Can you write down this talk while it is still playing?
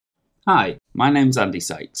Hi, my name's Andy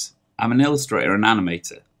Sykes. I'm an illustrator and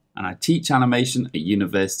animator, and I teach animation at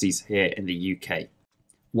universities here in the UK.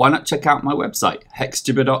 Why not check out my website,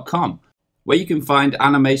 hexjibber.com, where you can find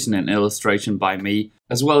animation and illustration by me,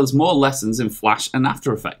 as well as more lessons in Flash and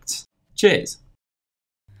After Effects. Cheers!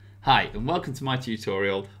 Hi, and welcome to my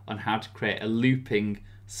tutorial on how to create a looping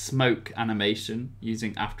smoke animation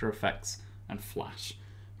using After Effects and Flash.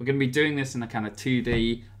 We're going to be doing this in a kind of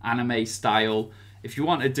 2D anime style. If you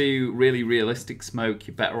want to do really realistic smoke,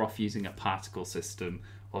 you're better off using a particle system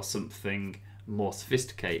or something more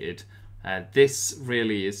sophisticated. This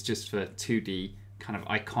really is just for 2D kind of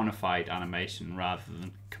iconified animation rather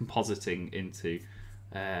than compositing into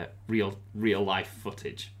real life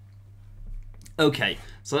footage. Okay,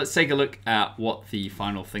 so let's take a look at what the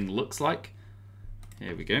final thing looks like.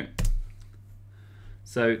 Here we go.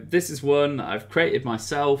 So this is one I've created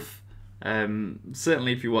myself.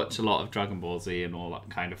 Certainly if you watch a lot of Dragon Ball Z and all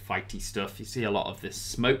that kind of fighty stuff, you see a lot of this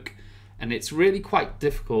smoke, and it's really quite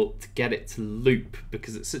difficult to get it to loop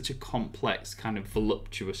because it's such a complex kind of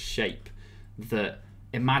voluptuous shape that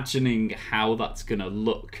imagining how that's going to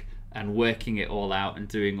look and working it all out and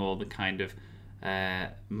doing all the kind of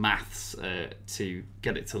maths to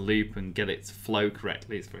get it to loop and get it to flow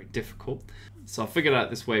correctly is very difficult. So I figured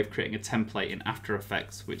out this way of creating a template in After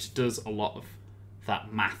Effects which does a lot of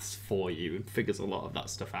that maths for you and figures a lot of that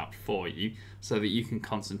stuff out for you so that you can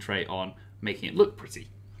concentrate on making it look pretty.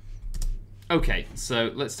 Okay,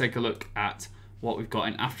 so let's take a look at what we've got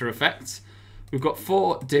in After Effects. We've got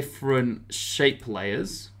 4 different shape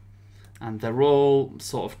layers and they're all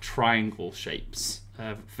sort of triangle shapes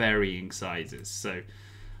of varying sizes. So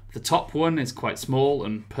the top one is quite small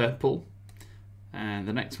and purple, and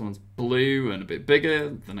the next one's blue and a bit bigger,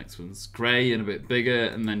 the next one's grey and a bit bigger,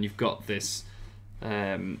 and then you've got this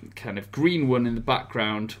kind of green one in the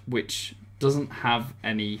background which doesn't have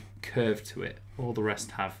any curve to it. All the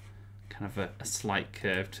rest have kind of a slight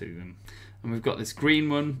curve to them. And we've got this green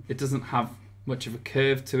one, it doesn't have much of a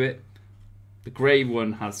curve to it. The grey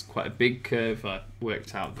one has quite a big curve. I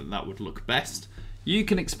worked out that that would look best. You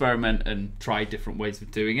can experiment and try different ways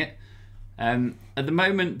of doing it. At the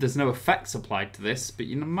moment there's no effects applied to this, but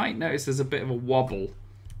you might notice there's a bit of a wobble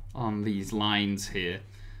on these lines here.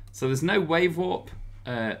 So there's no wave warp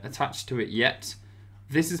attached to it yet.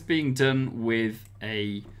 This is being done with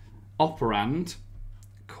a operand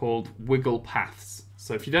called wiggle paths.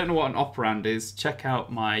 So if you don't know what an operand is, check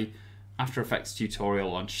out my After Effects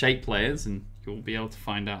tutorial on shape layers and you'll be able to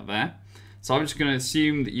find out there. So I'm just going to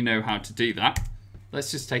assume that you know how to do that.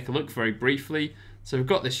 Let's just take a look very briefly. So we've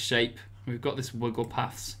got this shape, we've got this wiggle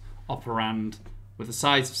paths operand with a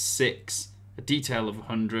size of 6, a detail of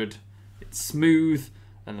 100, it's smooth,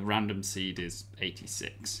 and the random seed is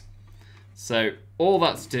 86. So all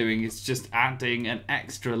that's doing is just adding an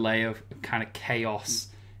extra layer of kind of chaos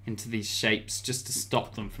into these shapes just to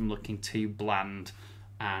stop them from looking too bland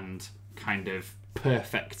and kind of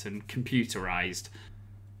perfect and computerized.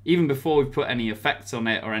 Even before we've put any effects on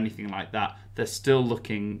it or anything like that, they're still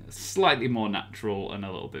looking slightly more natural and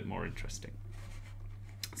a little bit more interesting.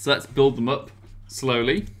 So let's build them up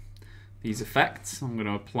slowly, these effects. I'm going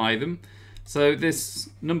to apply them. So this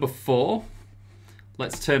number 4,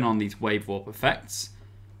 let's turn on these wave warp effects.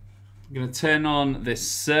 I'm going to turn on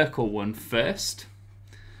this circle one first.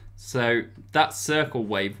 So that circle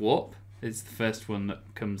wave warp is the first one that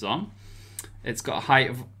comes on. It's got a height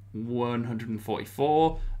of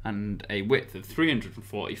 144 and a width of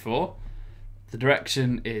 344. The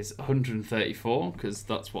direction is 134 because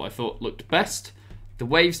that's what I thought looked best. The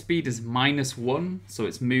wave speed is -1, so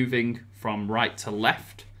it's moving from right to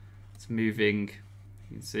left. It's moving,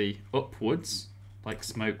 you can see, upwards like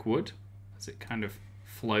smoke would as it kind of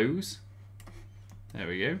flows. There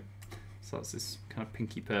we go. So that's this kind of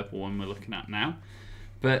pinky purple one we're looking at now.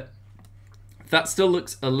 But that still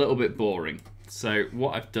looks a little bit boring. So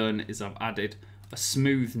what I've done is I've added a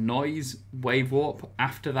smooth noise wave warp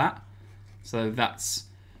after that. So that's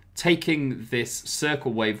taking this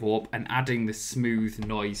circle wave warp and adding this smooth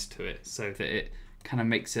noise to it so that it kind of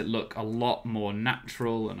makes it look a lot more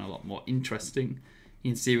natural and a lot more interesting.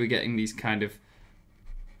 You can see we're getting these kind of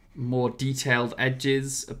more detailed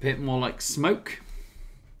edges, a bit more like smoke.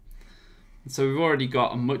 So we've already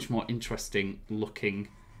got a much more interesting looking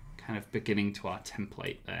kind of beginning to our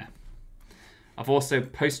template there. I've also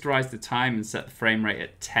posterized the time and set the frame rate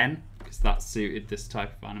at 10 because that suited this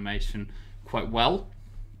type of animation quite well.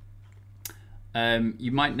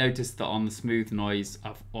 You might notice that on the smooth noise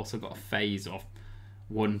I've also got a phase of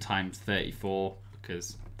 1 × 34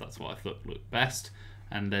 because that's what I thought looked best,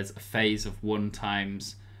 and there's a phase of 1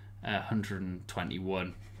 ×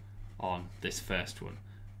 121 on this first one.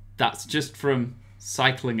 that's just from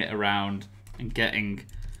cycling it around and getting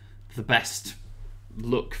the best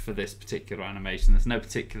look for this particular animation. There's no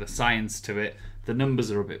particular science to it. The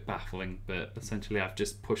numbers are a bit baffling, but essentially I've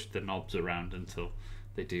just pushed the knobs around until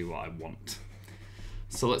they do what I want.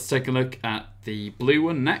 So let's take a look at the blue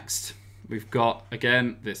one next. We've got,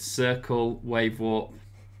 again, this circle, wave warp,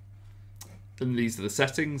 and these are the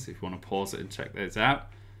settings if you want to pause it and check those out.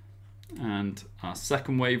 And our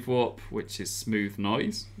second wave warp, which is smooth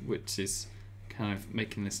noise, which is kind of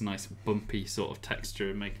making this nice bumpy sort of texture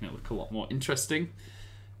and making it look a lot more interesting.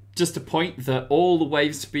 Just a point that all the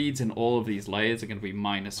wave speeds in all of these layers are going to be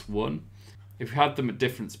 -1. If we had them at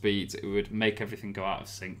different speeds, it would make everything go out of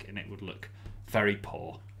sync and it would look very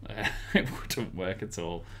poor. It wouldn't work at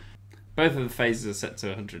all. Both of the phases are set to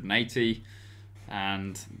 180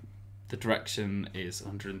 and the direction is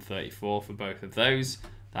 134 for both of those.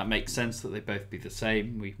 That makes sense that they both be the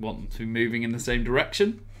same. We want them to be moving in the same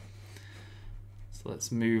direction. So let's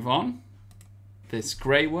move on. This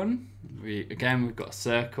grey one, we've got a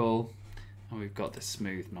circle and we've got this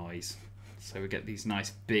smooth noise. So we get these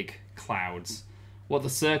nice big clouds. What the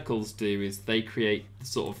circles do is they create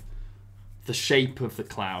sort of the shape of the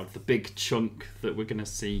cloud, the big chunk that we're going to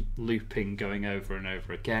see looping going over and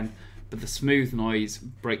over again. But the smooth noise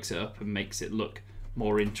breaks it up and makes it look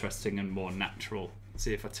more interesting and more natural.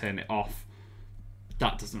 See, if I turn it off,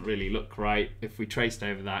 that doesn't really look right. If we traced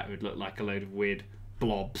over that, it would look like a load of weird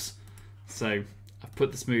blobs. So I've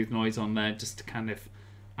put the smooth noise on there just to kind of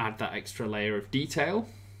add that extra layer of detail.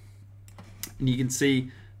 And you can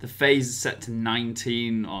see the phase is set to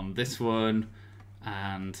 19 on this one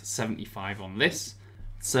and 75 on this.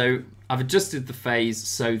 So I've adjusted the phase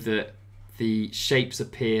so that the shapes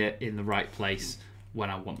appear in the right place when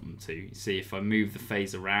I want them to. You see, if I move the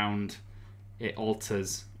phase around, it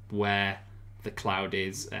alters where the cloud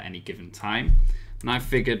is at any given time. And I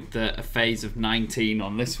figured that a phase of 19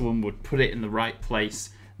 on this one would put it in the right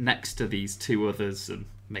place next to these two others and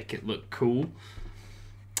make it look cool.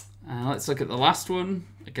 Let's look at the last one.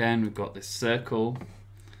 Again, we've got this circle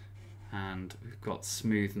and we've got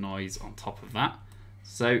smooth noise on top of that.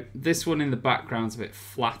 So this one in the background's a bit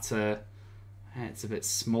flatter, it's a bit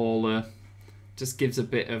smaller, just gives a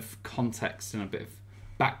bit of context and a bit of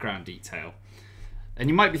background detail. And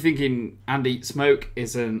you might be thinking, Andy, smoke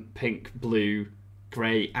isn't pink, blue,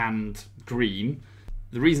 grey and green.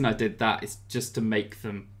 The reason I did that is just to make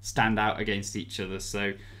them stand out against each other.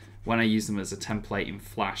 So when I use them as a template in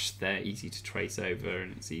Flash, they're easy to trace over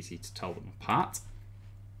and it's easy to tell them apart.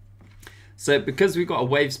 So because we've got a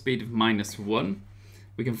wave speed of -1,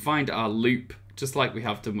 we can find our loop, just like we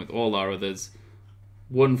have done with all our others,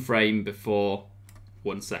 1 frame before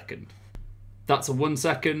 1 second. That's a 1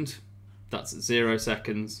 second, that's at 0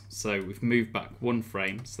 seconds, so we've moved back 1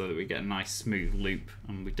 frame so that we get a nice smooth loop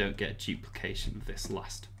and we don't get a duplication of this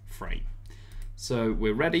last frame. So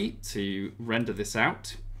we're ready to render this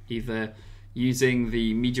out, either using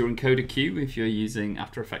the media encoder queue if you're using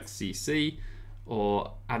After Effects CC,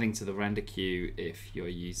 or adding to the render queue if you're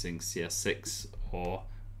using CS6 or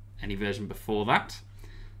any version before that.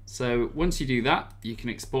 So once you do that, you can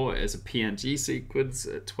export it as a PNG sequence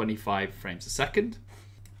at 25 frames a second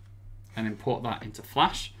and import that into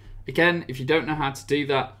Flash. Again, if you don't know how to do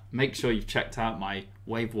that, make sure you've checked out my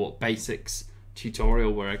Wave Warp Basics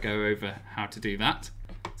tutorial where I go over how to do that.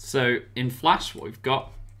 So in Flash, what we've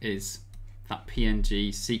got is that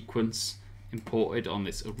PNG sequence imported on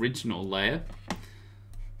this original layer,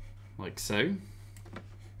 like so.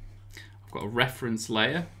 I've got a reference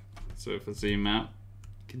layer, so if I zoom out,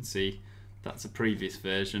 you can see that's a previous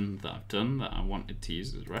version that I've done that I wanted to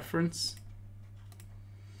use as reference.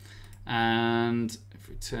 And if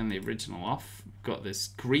we turn the original off, we've got this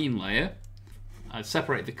green layer. I've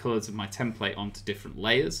separated the colors of my template onto different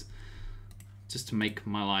layers just to make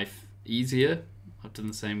my life easier. I've done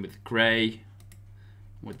the same with the gray,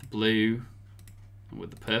 with the blue, and with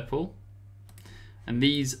the purple. And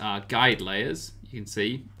these are guide layers, you can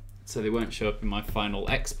see, so they won't show up in my final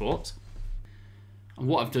export. And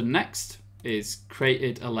what I've done next is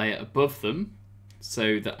created a layer above them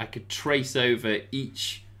so that I could trace over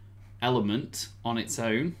each element on its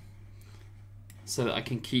own so that I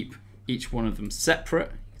can keep each one of them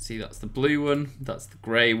separate. You can see that's the blue one, that's the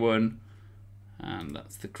grey one, and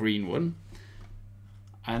that's the green one.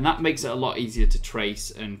 And that makes it a lot easier to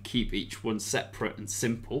trace and keep each one separate and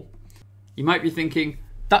simple. You might be thinking,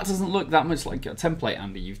 that doesn't look that much like your template,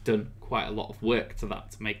 Andy. You've done quite a lot of work to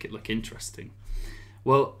that to make it look interesting.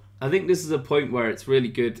 Well, I think this is a point where it's really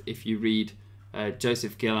good if you read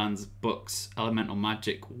Joseph Gillan's books, Elemental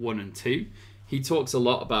Magic 1 and 2. He talks a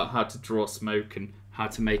lot about how to draw smoke and how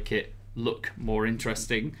to make it look more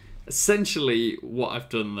interesting. essentially what I've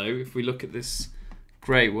done though, if we look at this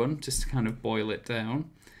grey one, just to kind of boil it down.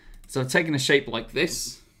 So I've taken a shape like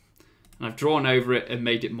this, and I've drawn over it and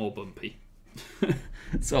made it more bumpy.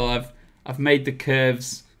 So I've made the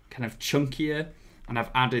curves kind of chunkier, and I've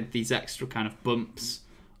added these extra kind of bumps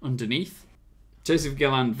underneath. Joseph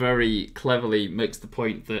Gilland very cleverly makes the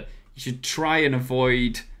point that you should try and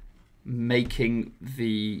avoid making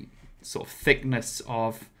the sort of thickness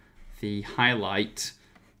of the highlight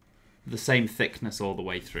the same thickness all the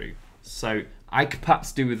way through. So I could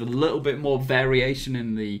perhaps do with a little bit more variation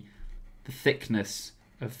in the thickness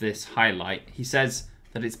of this highlight. He says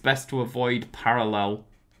that it's best to avoid parallel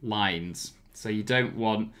lines. So you don't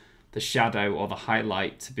want the shadow or the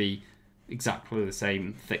highlight to be exactly the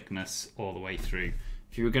same thickness all the way through.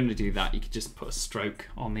 If you were going to do that, you could just put a stroke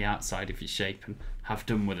on the outside of your shape and have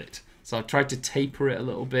done with it. So I've tried to taper it a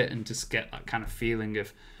little bit and just get that kind of feeling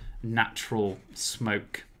of natural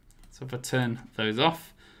smoke. So if I turn those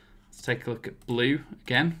off, let's take a look at blue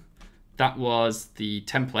again. That was the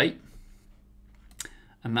template,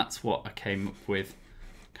 and that's what I came up with,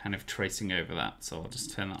 kind of tracing over that. So I'll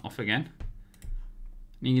just turn that off again.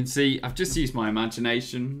 And you can see I've just used my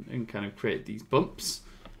imagination and kind of created these bumps.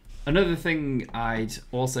 Another thing I'd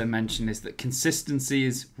also mention is that consistency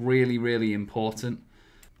is really, really important.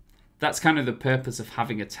 That's kind of the purpose of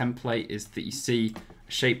having a template, is that you see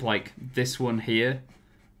a shape like this one here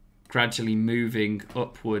gradually moving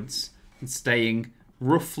upwards and staying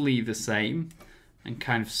roughly the same and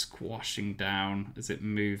kind of squashing down as it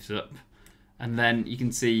moves up. And then you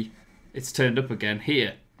can see it's turned up again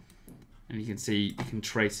here. And you can see you can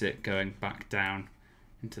trace it going back down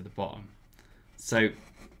into the bottom. So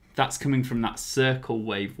that's coming from that circle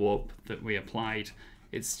wave warp that we applied.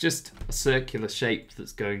 It's just a circular shape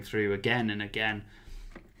that's going through again and again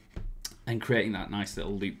and creating that nice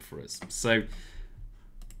little loop for us. So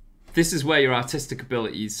this is where your artistic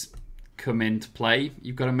abilities come into play.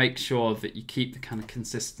 You've got to make sure that you keep the kind of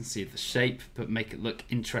consistency of the shape, but make it look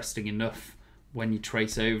interesting enough when you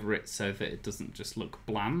trace over it so that it doesn't just look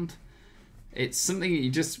bland. It's something that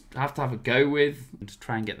you just have to have a go with and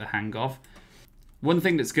try and get the hang of. One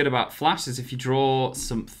thing that's good about Flash is if you draw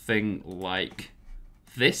something like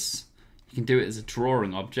this, you can do it as a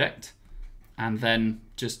drawing object and then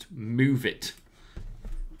just move it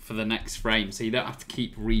for the next frame, so you don't have to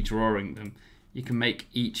keep redrawing them. You can make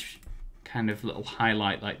each kind of little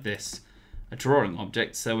highlight like this a drawing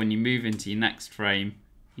object, so when you move into your next frame,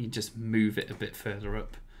 you just move it a bit further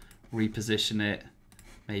up, reposition it,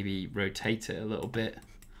 maybe rotate it a little bit,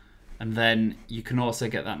 and then you can also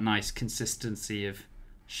get that nice consistency of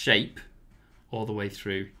shape all the way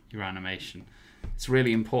through your animation. It's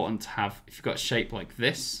really important to have, if you've got a shape like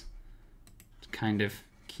this, to kind of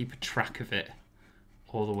keep a track of it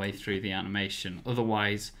all the way through the animation.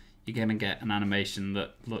 Otherwise, you're going to get an animation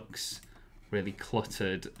that looks really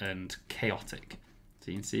cluttered and chaotic.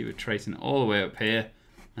 So you can see we're tracing it all the way up here,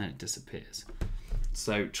 and it disappears.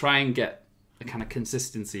 So try and get a kind of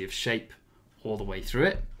consistency of shape all the way through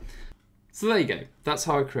it. So there you go. That's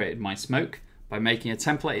how I created my smoke, by making a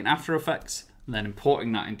template in After Effects and then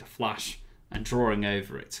importing that into Flash and drawing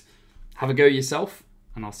over it. Have a go yourself,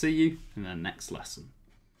 and I'll see you in the next lesson.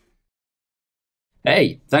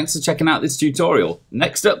 Hey, thanks for checking out this tutorial.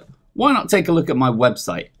 Next up, why not take a look at my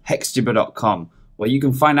website, hexjibber.com, where you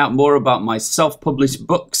can find out more about my self-published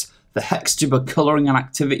books, the Hexjibber Colouring and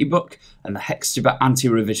Activity Book and the Hexjibber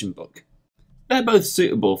Anti-Revision Book. They're both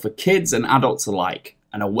suitable for kids and adults alike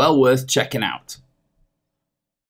and are well worth checking out.